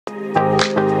Hello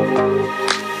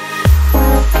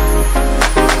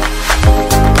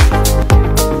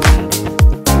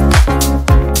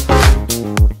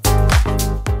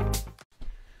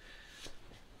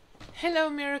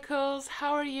miracles,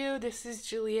 how are you? This is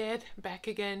Juliet back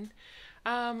again.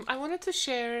 I wanted to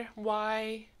share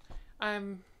why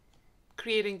I'm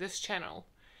creating this channel.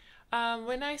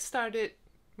 When I started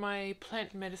my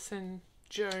plant medicine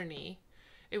journey,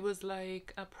 it was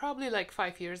like probably like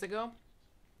 5 years ago.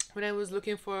 When I was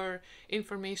looking for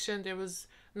information, there was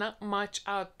not much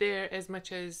out there as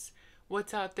much as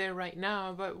what's out there right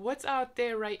now. But what's out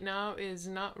there right now is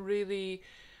not really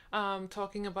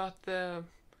talking about the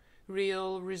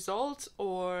real results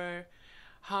or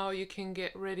how you can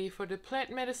get ready for the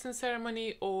plant medicine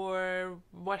ceremony or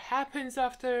what happens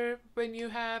after when you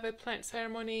have a plant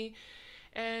ceremony,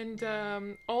 and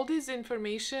all this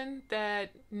information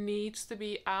that needs to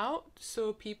be out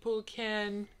so people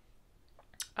can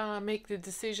make the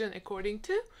decision according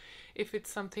to if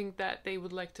it's something that they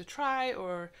would like to try,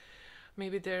 or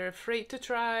maybe they're afraid to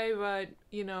try, but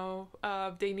you know,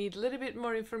 they need a little bit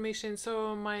more information.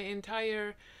 So my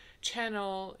entire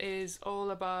channel is all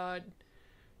about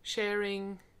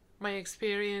sharing my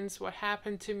experience, what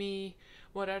happened to me,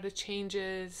 what are the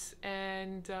changes,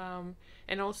 and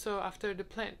also after the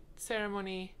plant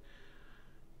ceremony,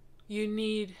 you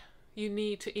need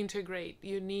to integrate,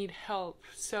 you need help.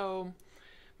 So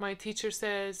my teacher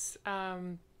says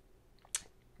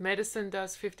medicine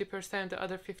does 50%, the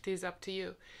other 50 is up to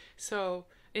you. So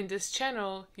in this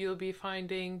channel you'll be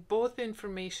finding both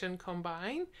information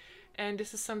combined. And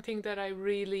this is something that I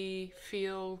really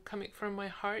feel coming from my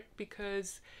heart,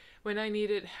 because when I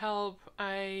needed help,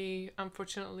 I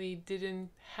unfortunately didn't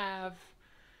have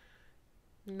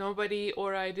nobody,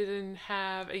 or I didn't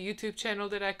have a YouTube channel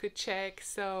that I could check.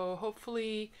 So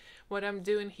hopefully what I'm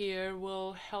doing here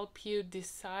will help you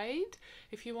decide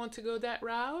if you want to go that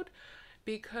route,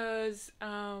 because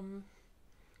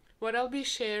what I'll be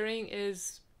sharing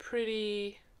is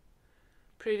pretty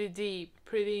deep,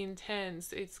 pretty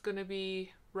intense. It's gonna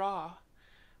be raw.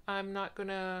 I'm not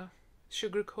gonna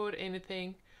sugarcoat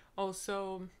anything.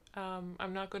 Also,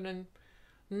 I'm not gonna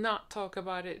not talk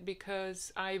about it,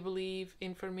 because I believe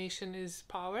information is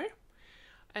power,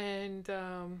 and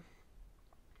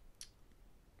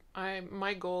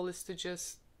my goal is to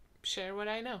just share what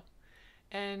I know,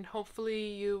 and hopefully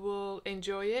you will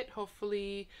enjoy it.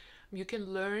 Hopefully you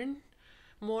can learn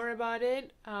more about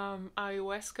it.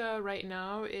 Ayahuasca right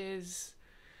now is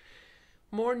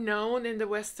more known in the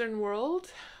Western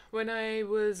world. When I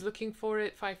was looking for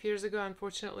it 5 years ago,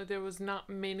 unfortunately there was not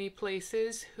many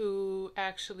places who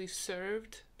actually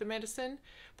served the medicine,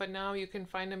 but now you can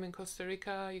find them in Costa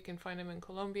Rica, you can find them in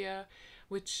Colombia,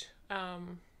 which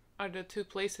are the two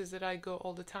places that I go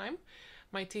all the time.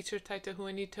 My teacher Taita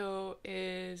Juanito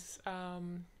is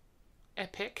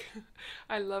epic.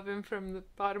 I love him from the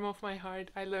bottom of my heart.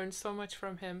 I learned so much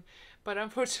from him, but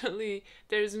unfortunately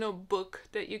there's no book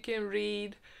that you can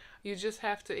read. You just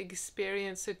have to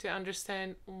experience it to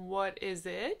understand what is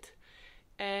it.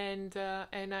 And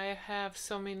I have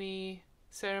so many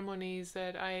ceremonies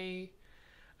that I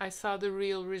saw the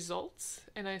real results,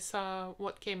 and I saw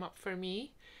what came up for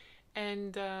me,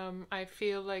 and I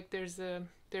feel like there's a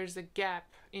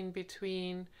gap in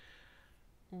between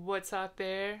what's out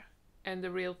there and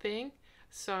the real thing.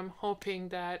 So I'm hoping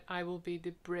that I will be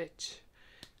the bridge.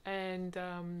 And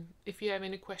if you have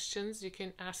any questions, you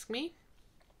can ask me.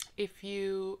 If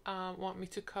you want me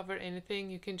to cover anything,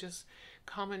 you can just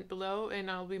comment below, and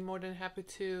I'll be more than happy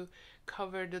to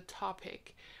cover the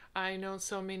topic. I know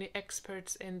so many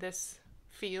experts in this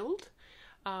field.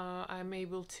 I'm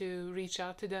able to reach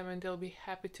out to them and they'll be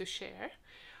happy to share.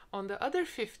 On the other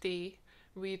 50,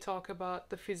 we talk about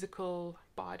the physical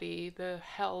body, the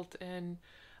health, and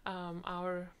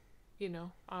our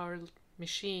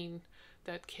machine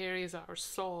that carries our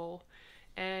soul.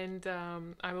 And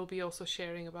I will be also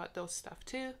sharing about those stuff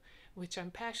too, which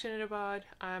I'm passionate about.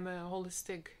 I'm a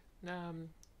holistic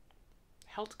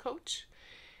health coach,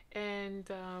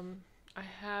 and I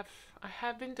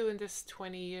have been doing this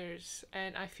 20 years,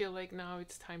 and I feel like now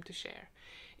it's time to share.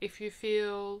 If you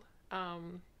feel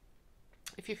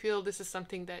this is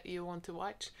something that you want to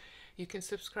watch, you can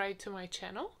subscribe to my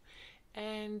channel,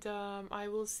 and I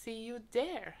will see you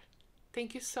there.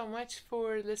 Thank you so much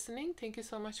for listening. Thank you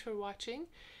so much for watching.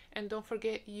 And don't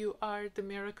forget, you are the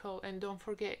miracle. And don't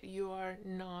forget, you are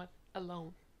not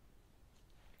alone.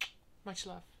 Much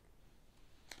love.